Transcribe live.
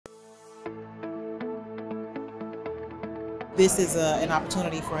this is an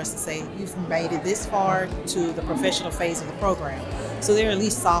opportunity for us to say, you've made it this far to the professional phase of the program. So they're at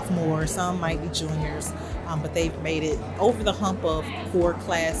least sophomores, some might be juniors, but they've made it over the hump of core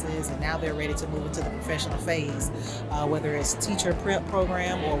classes, and now they're ready to move into the professional phase. Whether it's teacher prep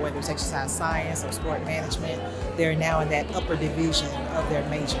program or whether it's exercise science or sport management, they're now in that upper division of their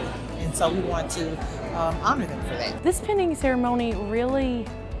major. And so we want to honor them for that. This pinning ceremony really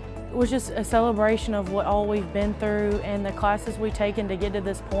was just a celebration of what all we've been through and the classes we've taken to get to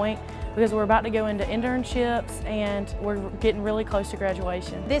this point, because we're about to go into internships and we're getting really close to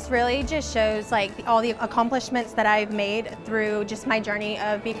graduation. This really just shows like all the accomplishments that I've made through just my journey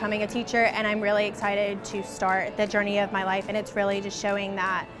of becoming a teacher, and I'm really excited to start the journey of my life, and it's really just showing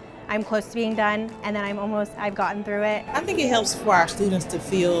that I'm close to being done and that I've gotten through it. I think it helps for our students to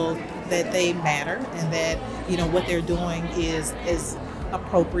feel that they matter and that, you know, what they're doing is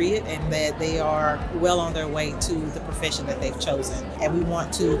appropriate and that they are well on their way to the profession that they've chosen. And we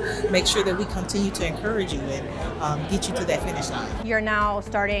want to make sure that we continue to encourage you and get you to that finish line. You're now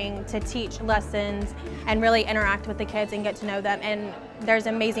starting to teach lessons and really interact with the kids and get to know them, and there's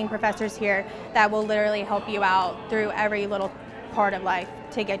amazing professors here that will literally help you out through every little part of life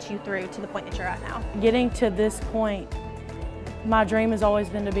to get you through to the point that you're at now. Getting to this point, my dream has always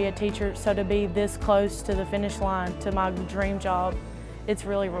been to be a teacher, so to be this close to the finish line, to my dream job, it's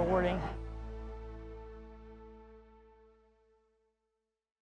really rewarding.